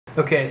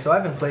Okay, so I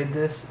haven't played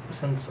this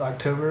since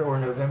October or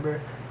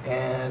November,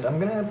 and I'm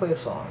gonna play a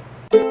song.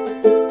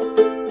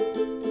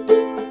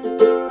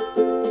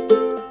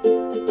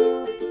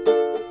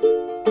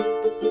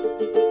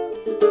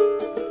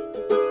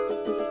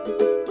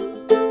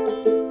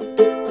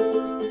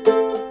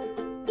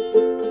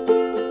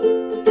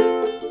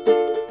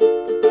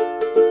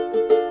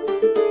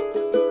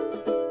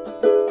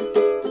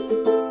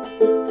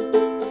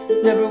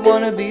 Never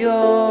wanna be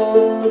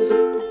yours,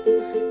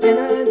 and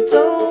I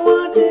don't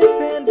want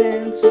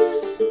dependence.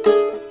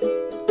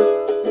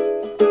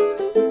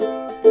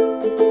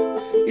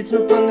 It's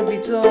no fun to be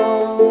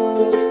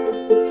told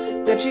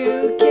that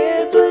you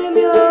can't blame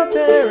your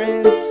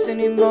parents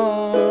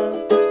anymore.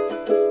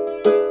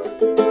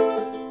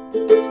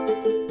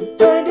 I'm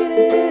finding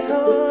it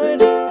hard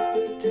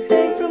to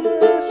hang from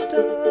a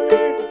start.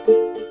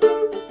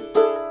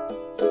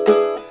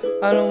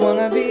 I don't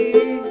wanna be,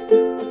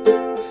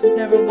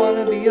 never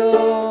wanna be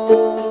yours.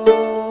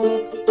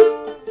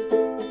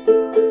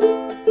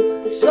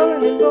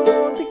 Sullen and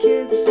bold, the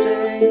kids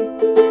stay,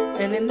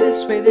 and in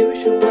this way they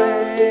wish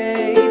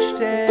away each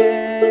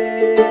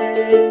day.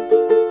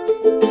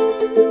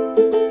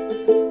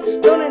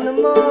 Stoning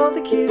them all,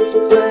 the kids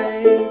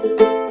play,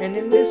 and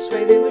in this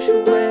way they wish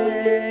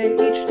away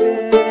each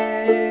day.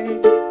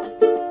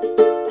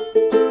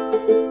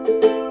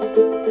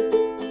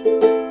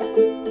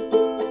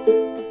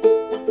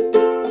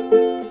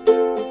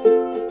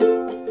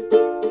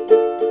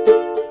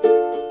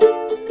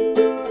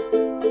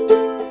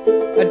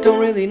 I don't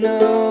really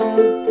know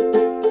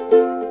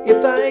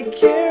if I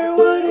care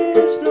what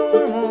is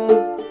normal,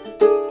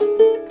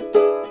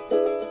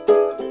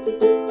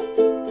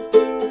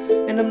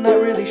 and I'm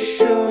not really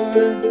sure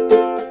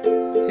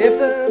if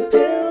the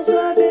pills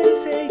I've been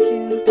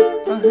taking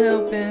are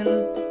helping.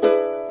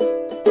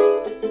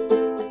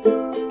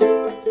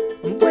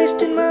 I'm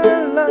wasting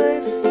my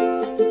life,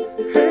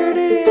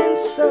 hurting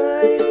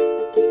inside.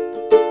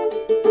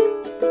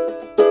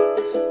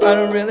 I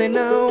don't really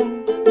know,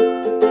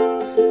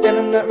 and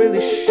I'm not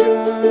really sure.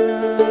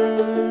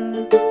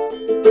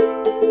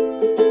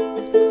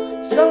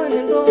 Sullen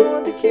and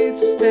bored, the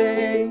kids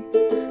stay,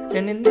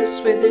 and in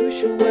this way they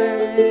wish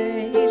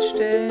away each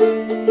day.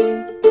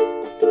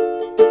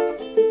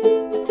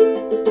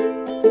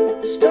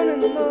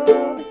 Stoning them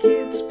all, the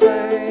kids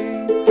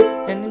play,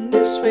 and in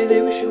this way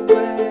they wish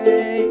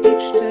away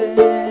each day.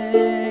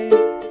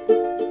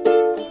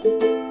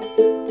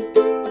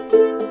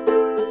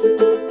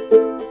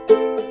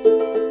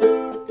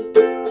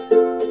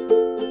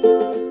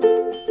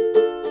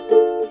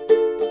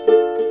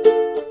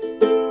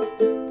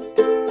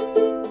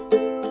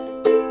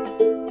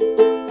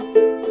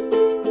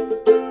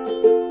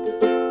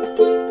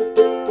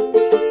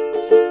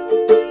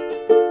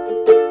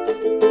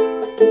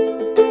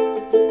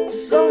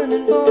 Sullen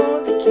and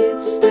bored, the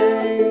kids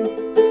stay,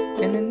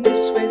 and in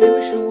this way they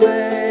wish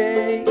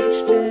away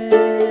each day.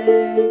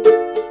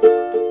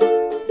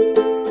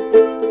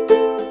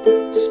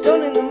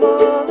 Stoning them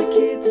all, the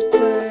kids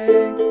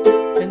play,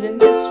 and in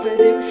this way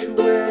they wish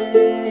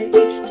away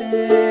each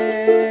day.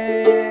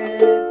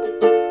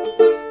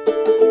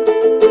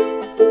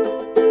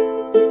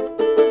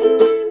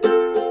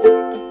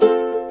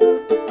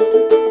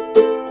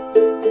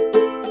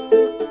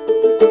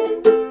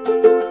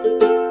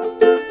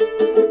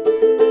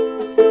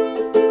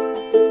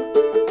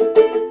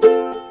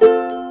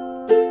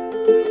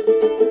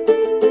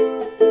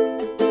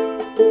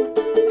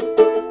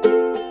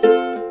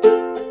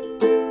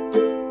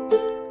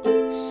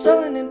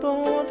 Sullen and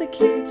bored, the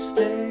kids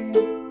stay,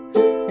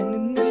 and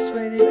in this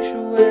way they wish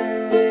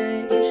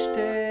away each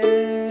day.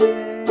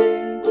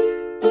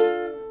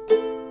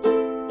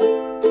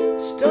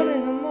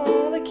 Stoning them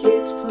all, the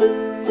kids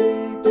play,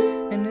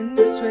 and in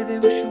this way they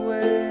wish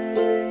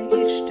away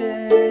each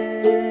day.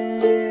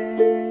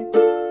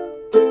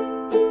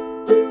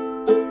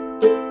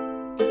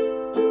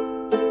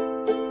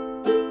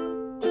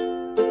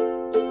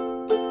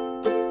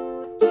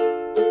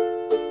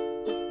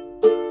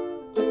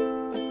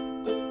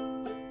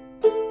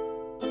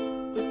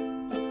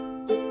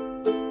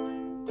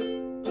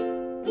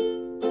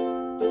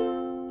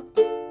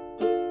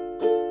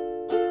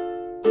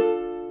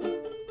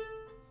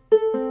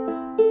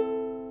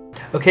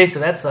 Okay, so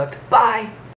that sucked. Bye!